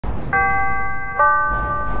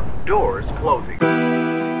Doors closing.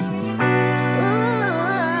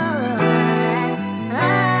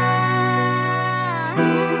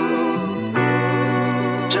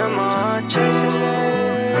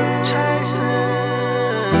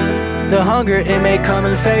 The hunger, it may come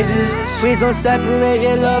in phases. Please don't separate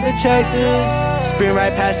your love and chases. Sprint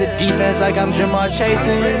right past the defense like I'm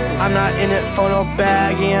Chasin. I'm not in it for no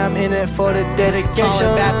bag, yeah, I'm in it for the dedication.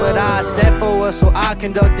 Falling back, but I step forward, so I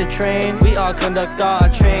conduct the train. We all conduct our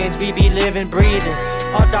trains, we be living, breathing.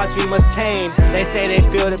 All thoughts we must tame. They say they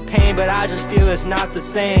feel the pain, but I just feel it's not the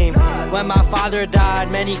same. When my father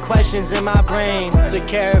died, many questions in my brain. Took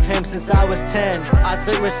care of him since I was 10. I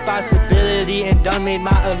took responsibility and done made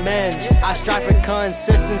my amends. I strive for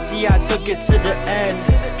consistency, I took it to the end.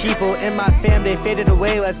 People in my fam, they faded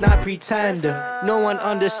away, let's not pretend. No one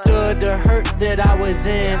understood the hurt that I was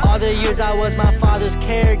in. All the years I was my father's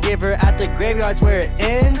caregiver, at the graveyards where it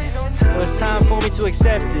ends. It was time for me to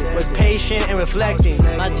accept it, was patient and reflecting.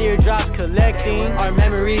 My teardrops collecting, our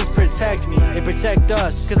memories protect me. They protect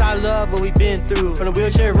us, cause I love what we've been through. From the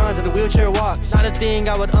wheelchair runs to the wheelchair walks, not a thing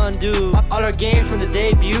I would undo. All our games from the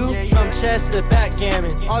debut, from chess to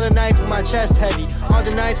backgammon. All the nights with my chest heavy, all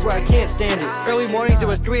the nights where I can't stand it. Early mornings it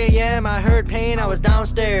was 3 AM, I heard pain, I was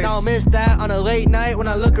downstairs. Now I'll miss that on a late night when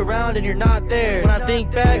I look around and you're not there. When I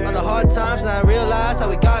think back on the hard times and I realize how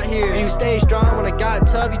we got here. And you stay strong when it got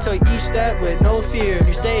tough, you took each step with no fear.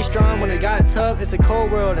 You stay strong when it got tough, it's a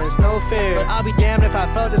cold world and it's no fair. But I'll be damned if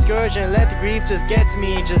I felt discouraged and let the grief just get to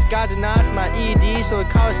me. Just got denied for my ED, so the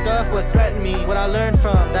college stuff was threatening me. What I learned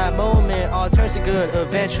from that moment all turns to good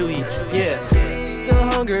eventually, yeah. The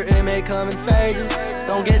hunger, it may come in phases.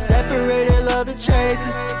 Don't get separated, love the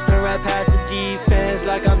chases. Spin right past the defense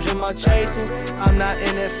like I'm Chasin. I'm not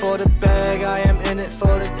in it for the bag, I am in it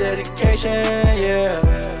for the dedication, yeah.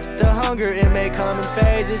 The hunger, it may come in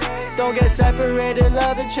phases. Don't get separated,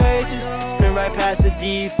 love the chases. Spin right past the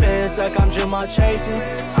defense like I'm Chasin.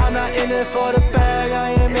 I'm not in it for the bag,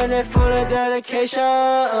 I am in it for the dedication.